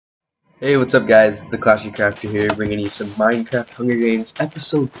Hey, what's up guys? It's the Clashy Crafter here, bringing you some Minecraft Hunger Games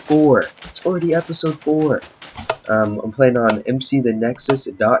Episode 4. It's already Episode 4. I'm playing on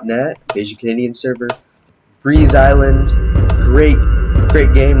mcthenexus.net, Asian Canadian server, Breeze Island. Great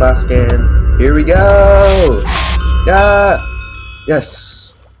game last game. Here we go! Yeah!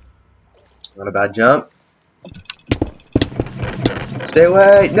 Yes! Not a bad jump. Stay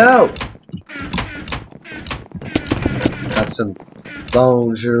away! No! Got some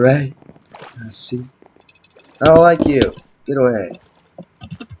lingerie. I see. I don't like you. Get away.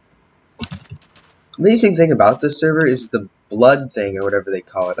 Amazing thing about this server is the blood thing or whatever they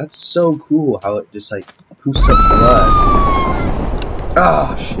call it. That's so cool how it just like poofs up blood.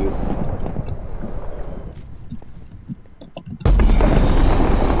 Ah, shoot.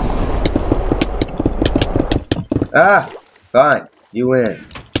 Ah, fine. You win.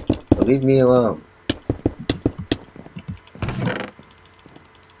 But leave me alone.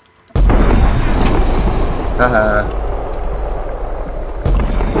 Haha.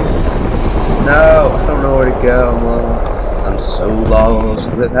 No, I don't know where to go. I'm lost. I'm so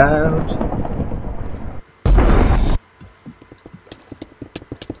lost without.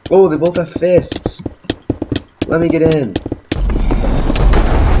 Oh, they both have fists. Let me get in.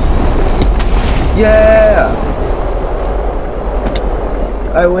 Yeah!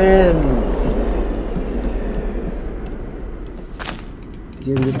 I win. Did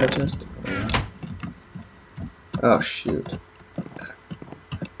you ever get that chest? Oh shoot.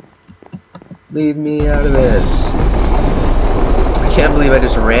 Leave me out of this. I can't believe I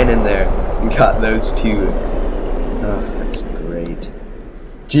just ran in there and got those two. Oh, that's great.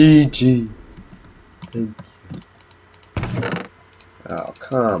 GG. Thank you. Oh,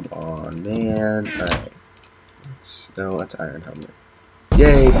 come on, man. Alright. That's iron helmet.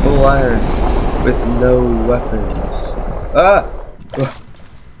 Yay, full iron. With no weapons. Ah!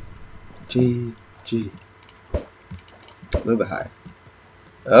 GG. A little bit high.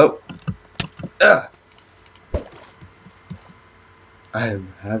 Oh. I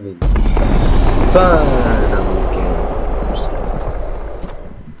am having fun on these games.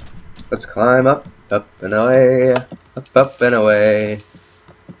 Let's climb up and away, up and away.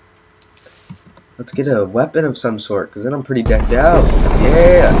 Let's get a weapon of some sort, because then I'm pretty decked out.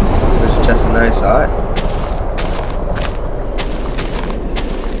 Yeah! There's a chest and I saw it.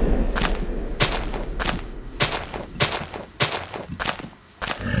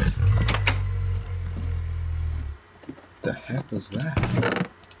 The heck was that?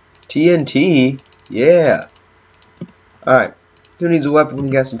 TNT? Yeah. Alright. Who needs a weapon when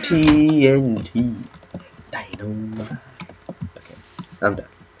you got some TNT? Dynamite. Okay. I'm done.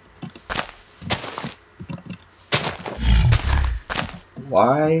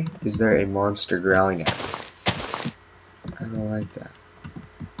 Why is there a monster growling at me? I don't like that.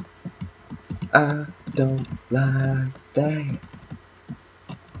 I don't like that.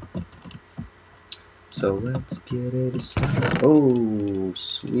 So let's get it started. Oh,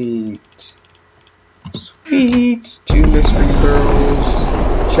 sweet. Sweet. 2 mystery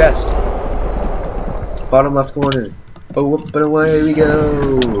pearls. Chest. Bottom left corner. Oh, up and away we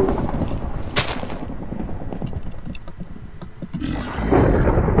go.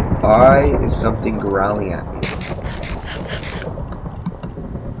 Why is something growling at me?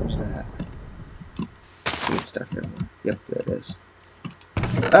 Where's that? It's stuck there. Yep, there it is.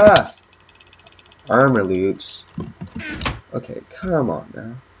 Ah! Armor loots. Okay, come on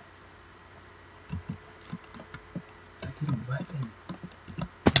now. I get a weapon.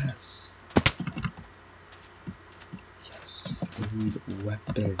 Yes. Yes, I need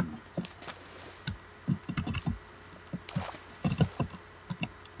weapons.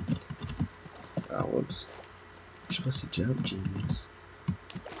 Oh, whoops. You're supposed to jump, genius.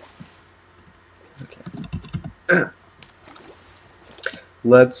 Okay.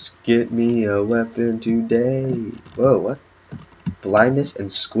 Let's get me a weapon today. Whoa, what? Blindness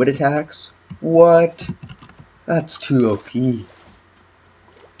and squid attacks? What? That's too OP.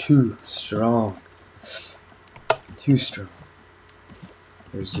 Too strong. Too strong.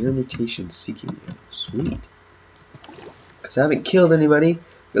 There's 0 mutations seeking you. Sweet. Because I haven't killed anybody.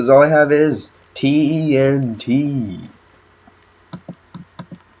 Because all I have is TNT.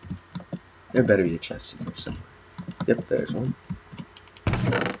 There better be a chest in here somewhere. Yep, there's one.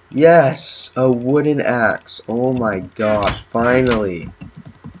 Yes, a wooden axe. Oh my gosh, finally.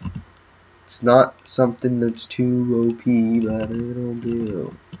 It's not something that's too OP, but it'll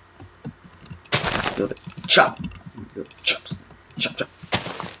do. Let's build it. Chop! Chop, chop, chop.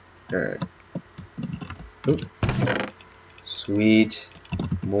 Alright. Oop. Sweet.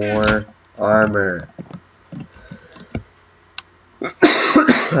 More armor.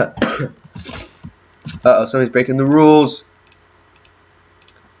 Uh-oh, somebody's breaking the rules.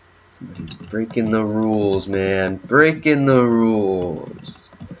 Somebody's breaking the rules, man. Breaking the rules.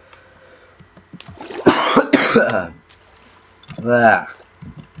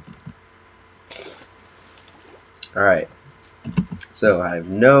 Alright. So, I have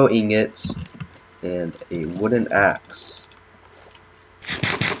no ingots and a wooden axe.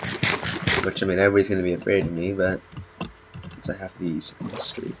 Which, I mean, everybody's going to be afraid of me, but since I have these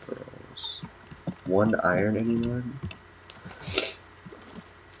mystery pearls. 1 iron, anyone?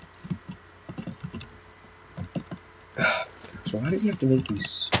 So why did you have to make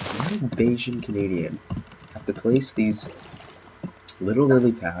these? Why did Bayesian Canadian have to place these little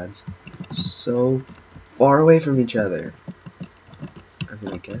lily pads so far away from each other? I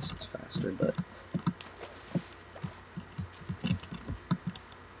mean, I guess it's faster, but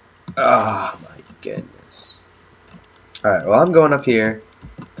ah, my goodness. All right, well, I'm going up here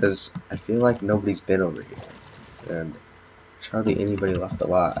because I feel like nobody's been over here, and there's hardly anybody left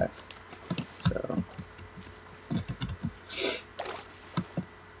alive. So.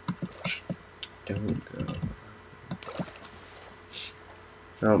 Don't go.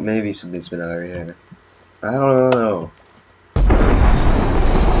 Oh, maybe somebody's been over here. I don't know.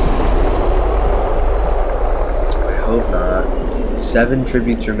 I hope not. 7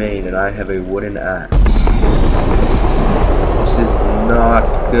 tributes remain, and I have a wooden axe. This is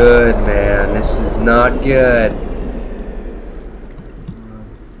not good, man. This is not good.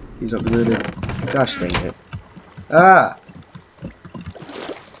 He's uploaded. Gosh dang it. Ah!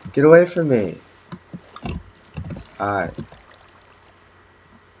 Get away from me. Hi.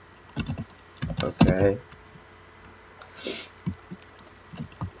 Okay.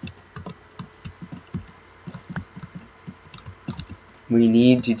 We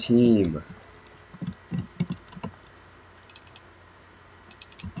need to team.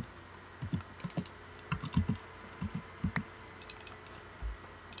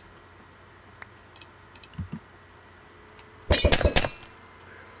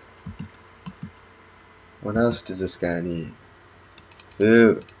 What else does this guy need?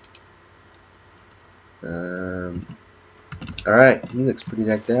 Food. Alright, he looks pretty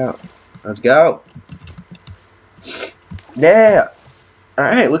decked out. Let's go. Yeah.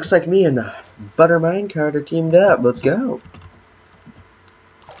 Alright, looks like me and Butter Minecart are teamed up. Let's go.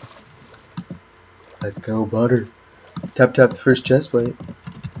 Let's go, Butter. Tap the first chest plate.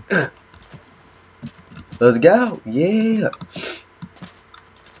 Let's go. Yeah.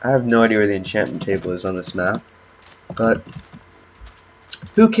 I have no idea where the enchantment table is on this map, but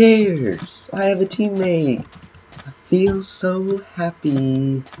who cares? I have a teammate. I feel so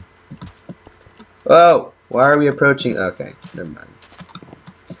happy. Whoa, why are we approaching? Okay, never mind.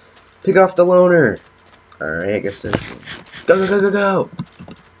 Pick off the loner. Alright, I guess there's one. Go, go, go, go, go.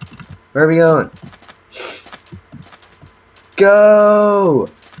 Where are we going? Go!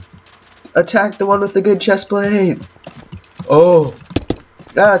 Attack the one with the good chest plate. Oh.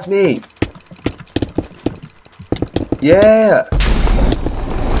 Ah, it's me. Yeah.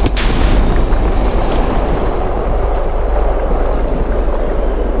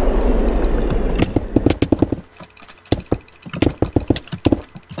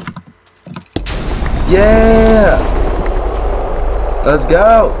 Yeah. Let's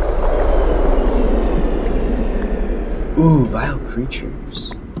go. Ooh, vile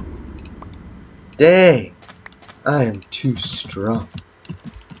creatures. Dang. I am too strong.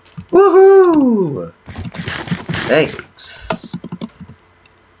 Woohoo! Thanks.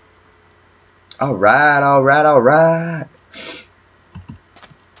 Alright, alright, alright.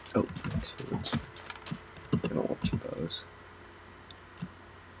 Oh, thanks for it. I don't want 2 bows.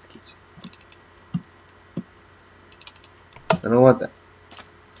 I don't want that.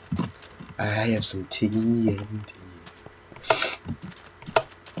 I have some TNT.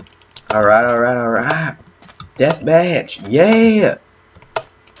 Alright, alright, alright. Deathmatch. Yeah!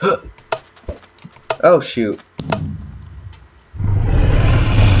 Oh shoot.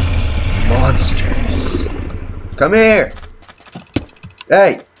 Monsters. Come here.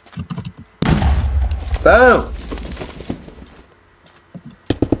 Hey. Boom.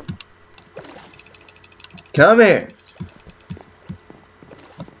 Come here.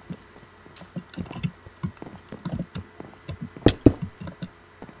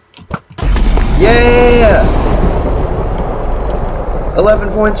 Yeah.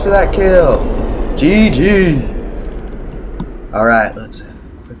 11 points for that kill. GG. Alright, let's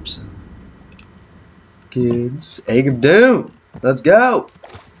equip some kids. Egg of Doom. Let's go.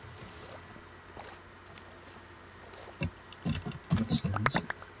 What's this?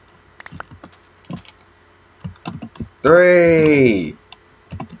 3,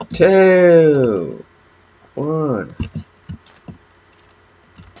 2, 1.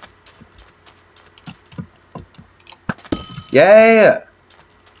 Yeah!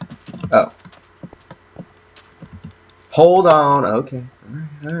 Oh. Hold on. Okay.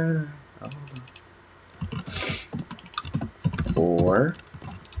 Alright. Hold on. 4.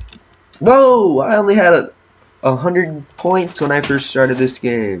 Whoa! I only had 100 points when I first started this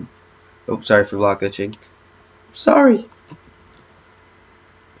game. Oh, sorry for block glitching. Sorry.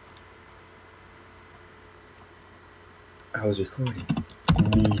 I was recording.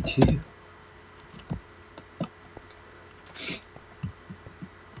 Me too.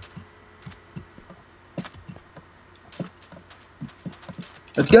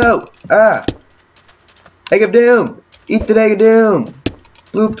 Let's go! Ah! Egg of Doom! Eat the Egg of Doom!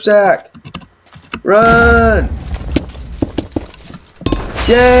 Bloop sack! Run!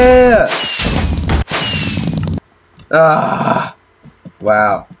 Yeah! Ah!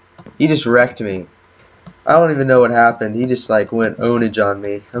 Wow. He just wrecked me. I don't even know what happened. He just like went ownage on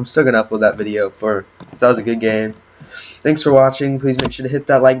me. I'm still gonna upload that video since that was a good game. Thanks for watching. Please make sure to hit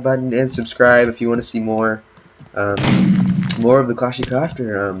that like button and subscribe if you want to see more. More of the Clashy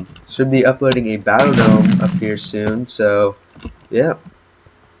Crafter. Should be uploading a Battle Gnome up here soon. So, yeah.